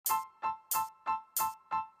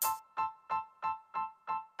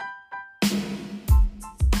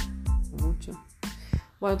mucho.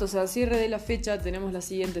 Bueno, entonces al cierre de la fecha tenemos la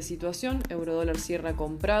siguiente situación. Eurodólar cierra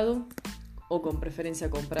comprado o con preferencia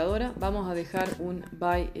compradora. Vamos a dejar un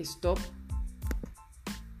buy stop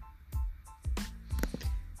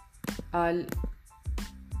al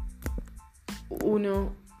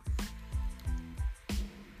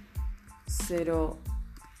 1.08.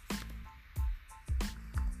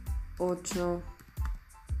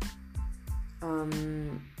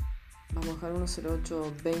 Vamos a dejar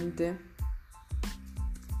 1.0820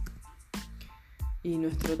 y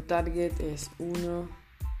nuestro target es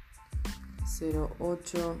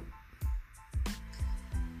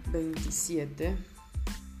 1.0827.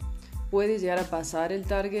 Puede llegar a pasar el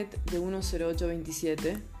target de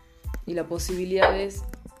 1.0827 y la posibilidad es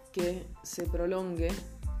que se prolongue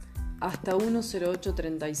hasta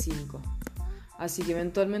 1.0835. Así que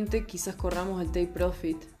eventualmente quizás corramos el take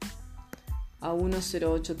profit a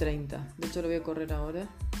 1.0830. De hecho lo voy a correr ahora.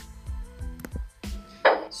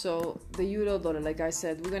 So the euro dollar, like I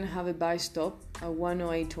said, we're going to have a buy stop at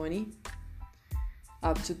 108.20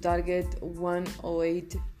 up to target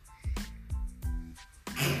 108.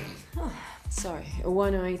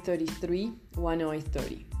 108.33,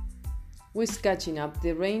 108.30. We're catching up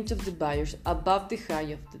the range of the buyers above the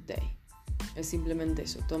high of the day. Es simplemente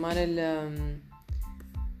eso, tomar el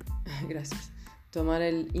tomar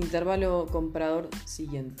el intervalo comprador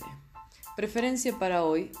siguiente. Preferencia para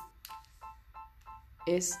hoy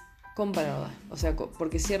es compradora, o sea,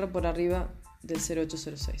 porque cierra por arriba del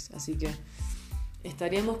 0.806. Así que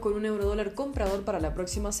estaríamos con un eurodólar comprador para la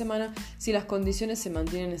próxima semana si las condiciones se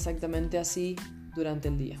mantienen exactamente así durante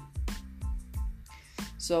el día.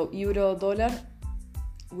 So, euro-dollar,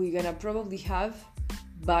 we're gonna probably have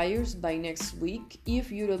buyers by next week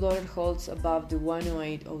if euro-dollar holds above the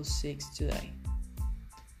 108.06 today.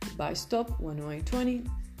 Buy stop 108.20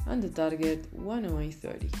 and the target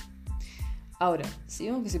 108.30. Ahora, si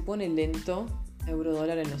vemos que se pone lento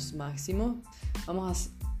euro-dólar en los máximos, vamos a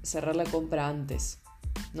cerrar la compra antes.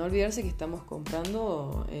 No olvidarse que estamos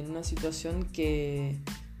comprando en una situación que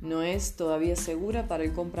no es todavía segura para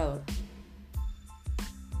el comprador.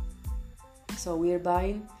 So we are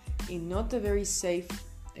buying in not a very safe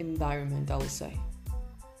environment, I would say.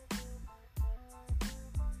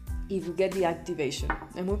 If we get the activation.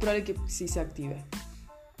 Es muy probable que sí se active.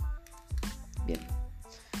 Bien.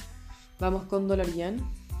 Vamos con dólar yen.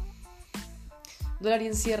 Dólar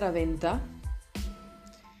yen cierra venta.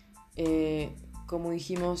 Como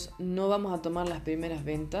dijimos, no vamos a tomar las primeras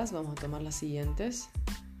ventas, vamos a tomar las siguientes.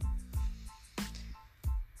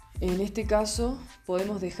 En este caso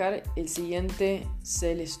podemos dejar el siguiente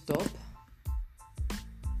sell stop.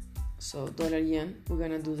 So, dollar yen, we're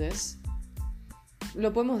gonna do this.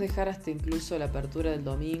 Lo podemos dejar hasta incluso la apertura del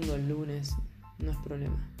domingo, el lunes, no es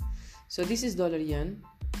problema. So this is dollar yen.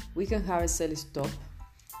 We can have a sell stop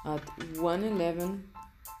at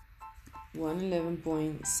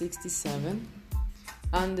 111.67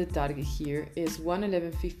 and the target here is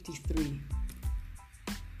 111.53.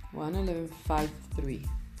 111.53.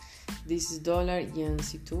 This is dollar yen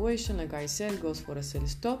situation, like I said, goes for a sell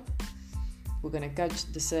stop. We're gonna catch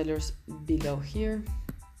the sellers below here.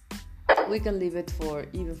 We can leave it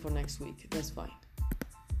even for next week, that's fine.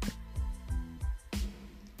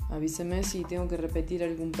 Avíseme si tengo que repetir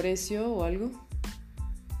algún precio o algo.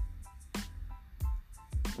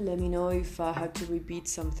 Let me know if I have to repeat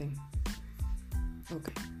something.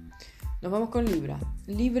 Ok. Nos vamos con Libra.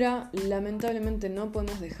 Libra, lamentablemente no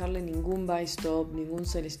podemos dejarle ningún buy stop, ningún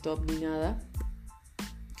sell stop ni nada.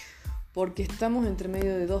 Porque estamos entre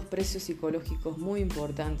medio de dos precios psicológicos muy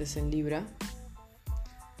importantes en Libra.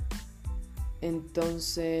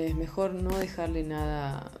 Entonces, mejor no dejarle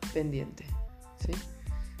nada pendiente, ¿sí?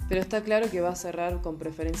 Pero está claro que va a cerrar con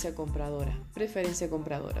preferencia compradora,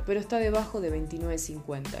 pero está debajo de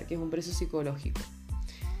 29.50, que es un precio psicológico.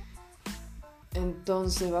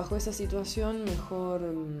 Entonces, bajo esa situación, mejor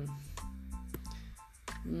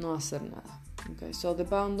no hacer nada. Okay, so the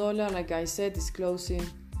pound dollar, like I said, is closing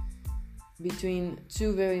between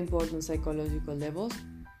two very important psychological levels.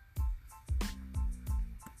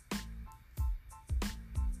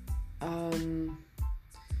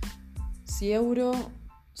 Si euro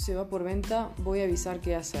se va por venta, voy a avisar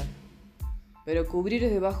qué hacer. Pero cubrir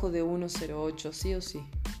es debajo de 1.08, sí o sí.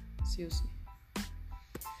 Sí o sí.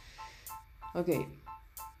 Okay.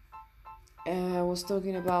 I was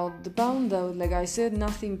talking about the pound. Like I said,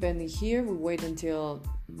 nothing pending here. We wait until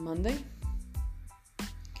Monday.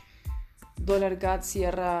 Dollar CAD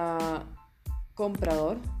cierra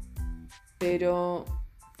comprador, pero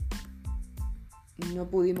no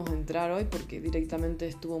pudimos entrar hoy porque directamente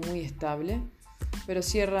estuvo muy estable, pero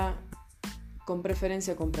cierra con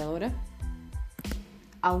preferencia compradora.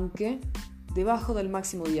 aunque debajo del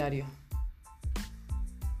máximo diario.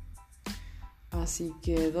 Así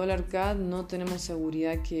que dólar CAD no tenemos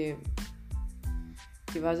seguridad que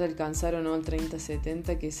vaya a alcanzar o no el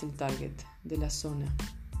 30.70, que es el target de la zona.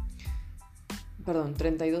 Perdón,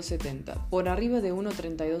 32.70. Por arriba de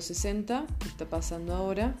 1.3260, que está pasando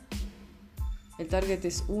ahora, el target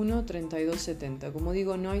es 1.3270. Como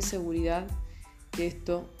digo, no hay seguridad que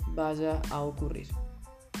esto vaya a ocurrir.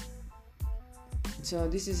 So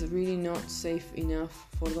this is really not safe enough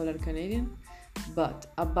for dollar Canadian, but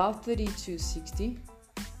above 32.60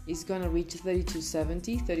 it's gonna reach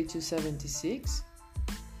 32.70, 32.76.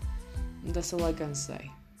 That's all I can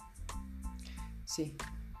say. Sí,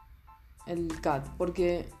 el CAD,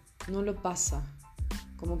 porque no lo pasa.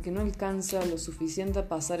 Como que no alcanza lo suficiente a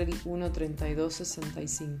pasar el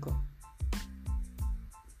 1.3265.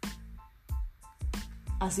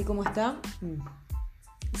 Así como está,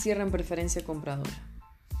 cierra en preferencia compradora.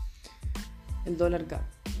 El dólar CAD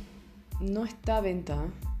no está a venta.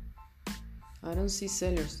 I don't see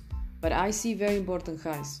sellers, but I see very important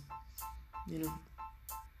highs. You know,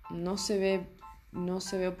 no se ve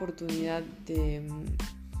oportunidad de...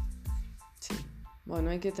 Sí.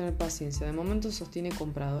 Bueno, hay que tener paciencia. De momento sostiene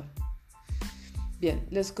comprador. Bien,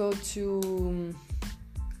 let's go to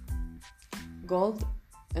gold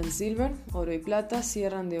and silver. Oro y plata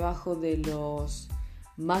cierran debajo de los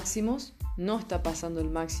máximos. No está pasando el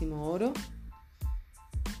máximo oro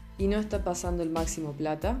y no está pasando el máximo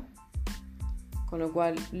plata. Con lo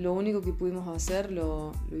cual, lo único que pudimos hacer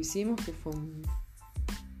lo hicimos, que fue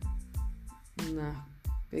una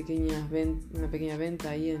pequeña venta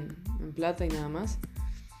ahí en plata y nada más.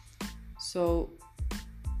 So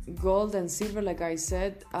gold and silver, like I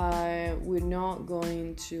said, we're not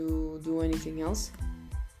going to do anything else.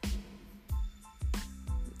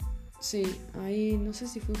 Sí, ahí no sé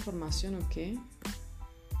si fue información o qué.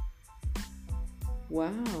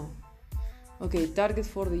 Wow. Ok, target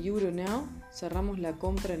for the euro now. Cerramos la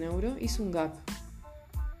compra en euro. Hizo un gap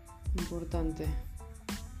importante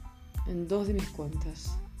en 2 de mis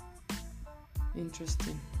cuentas.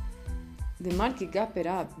 Interesting. The market gap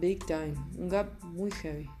era big time. Un gap muy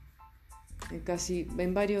heavy. Casi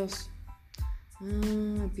en varios...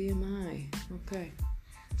 PMI. Ok.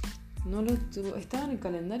 No lo tuvo. Estaba en el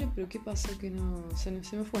calendario, pero ¿qué pasó? Que no... Se me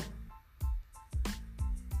fue.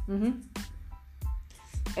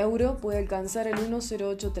 Euro puede alcanzar el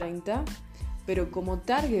 1.0830, pero como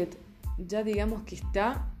target, ya digamos que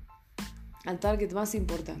está al target más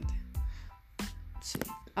importante. Sí.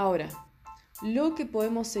 Ahora, lo que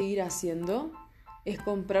podemos seguir haciendo es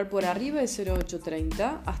comprar por arriba de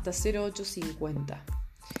 0.830 hasta 0.850.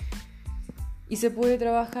 Y se puede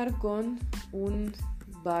trabajar con un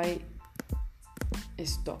buy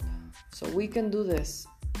stop. So we can do this.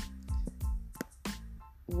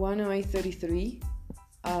 10833.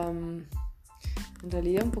 En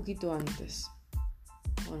realidad un poquito antes.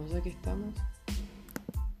 Bueno, ya que estamos.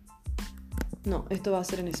 No, esto va a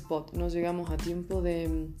ser en spot. No llegamos a tiempo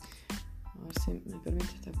de... A ver si me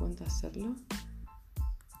permite esta cuenta hacerlo.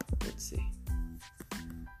 Let's see.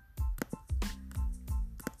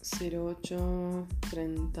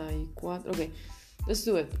 0.834. Ok, let's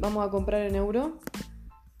do it. Vamos a comprar en euro.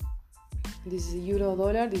 This is a euro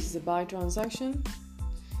dollar. This is a buy transaction.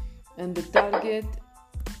 And the target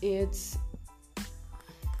is...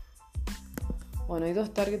 Bueno, hay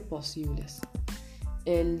 2 targets posibles.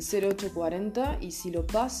 El 0.840 y si lo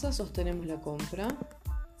pasa sostenemos la compra.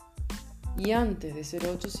 Y antes de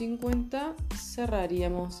 0.850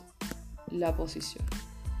 cerraríamos la posición.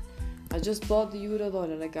 I just bought the euro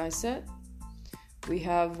dollar, like I said. We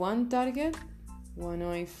have one target,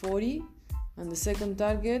 10840, and the second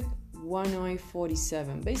target,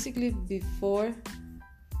 10847. Basically, before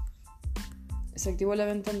se activó la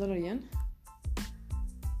venta en dólar yen.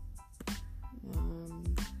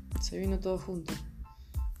 Se vino todo junto.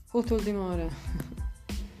 Justo última hora.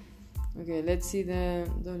 Okay, let's see the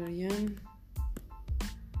dollar yen.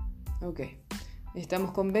 Ok,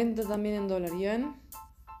 estamos con venta también en dólar yen.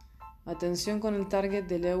 Atención con el target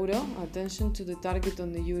del euro. Attention to the target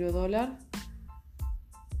on the euro dollar.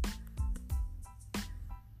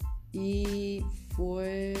 Y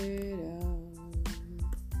fuera.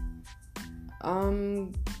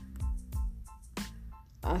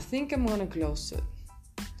 I think I'm gonna close it.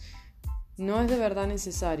 No es de verdad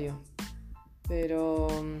necesario, pero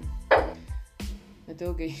me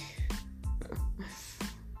tengo que ir.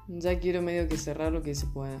 Ya quiero medio que cerrar lo que se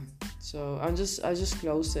pueda. So I just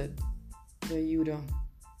close it. The euro.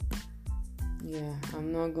 Yeah,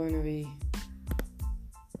 I'm not going to be.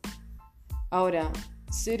 Ahora,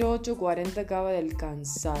 0.840 acaba de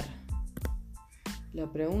alcanzar. La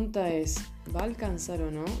pregunta es, ¿va a alcanzar o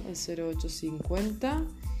no el 0,850?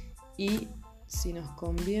 Y si nos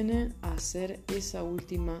conviene hacer esa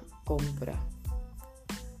última compra.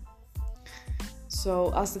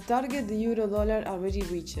 So, as the target, the euro dollar already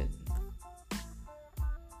reached.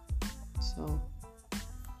 So,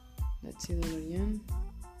 let's see dollar yen.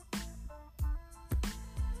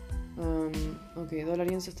 Ok, dólar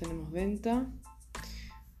yen sostenemos venta.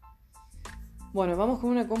 Bueno, vamos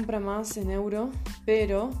con una compra más en euro,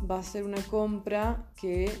 pero va a ser una compra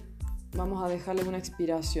que vamos a dejarle una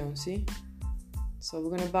expiración, ¿sí? So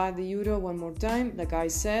we're going to buy the euro one more time. Like I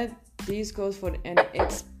said, this goes for an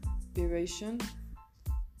expiration,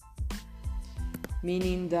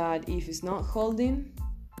 meaning that if it's not holding,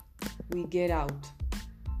 we get out.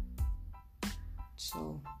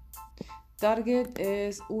 So, target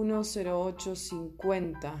es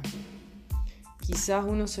 1.0850. Quizás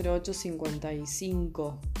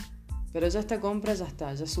 1.0855, pero ya esta compra ya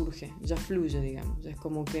está, ya surge, ya fluye, digamos, ya es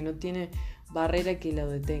como que no tiene barrera que lo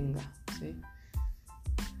detenga, ¿sí?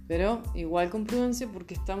 Pero igual con prudencia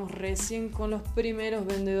porque estamos recién con los primeros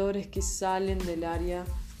vendedores que salen del área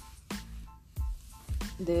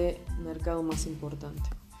de mercado más importante.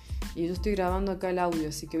 Y yo estoy grabando acá el audio,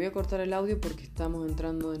 así que voy a cortar el audio porque estamos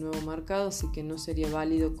entrando de nuevo mercado, así que no sería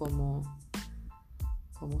válido como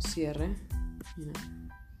cierre. You know.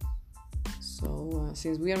 So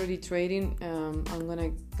since we are already trading, I'm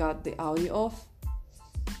gonna cut the audio off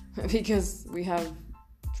because we have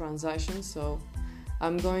transactions. So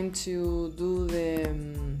I'm going to do the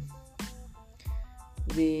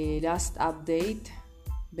last update,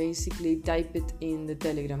 basically type it in the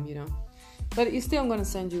Telegram, you know. But still I'm gonna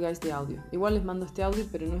send you guys the audio. Igual les mando este audio,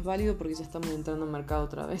 pero no es válido porque ya estamos entrando al mercado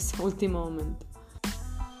otra vez a último momento.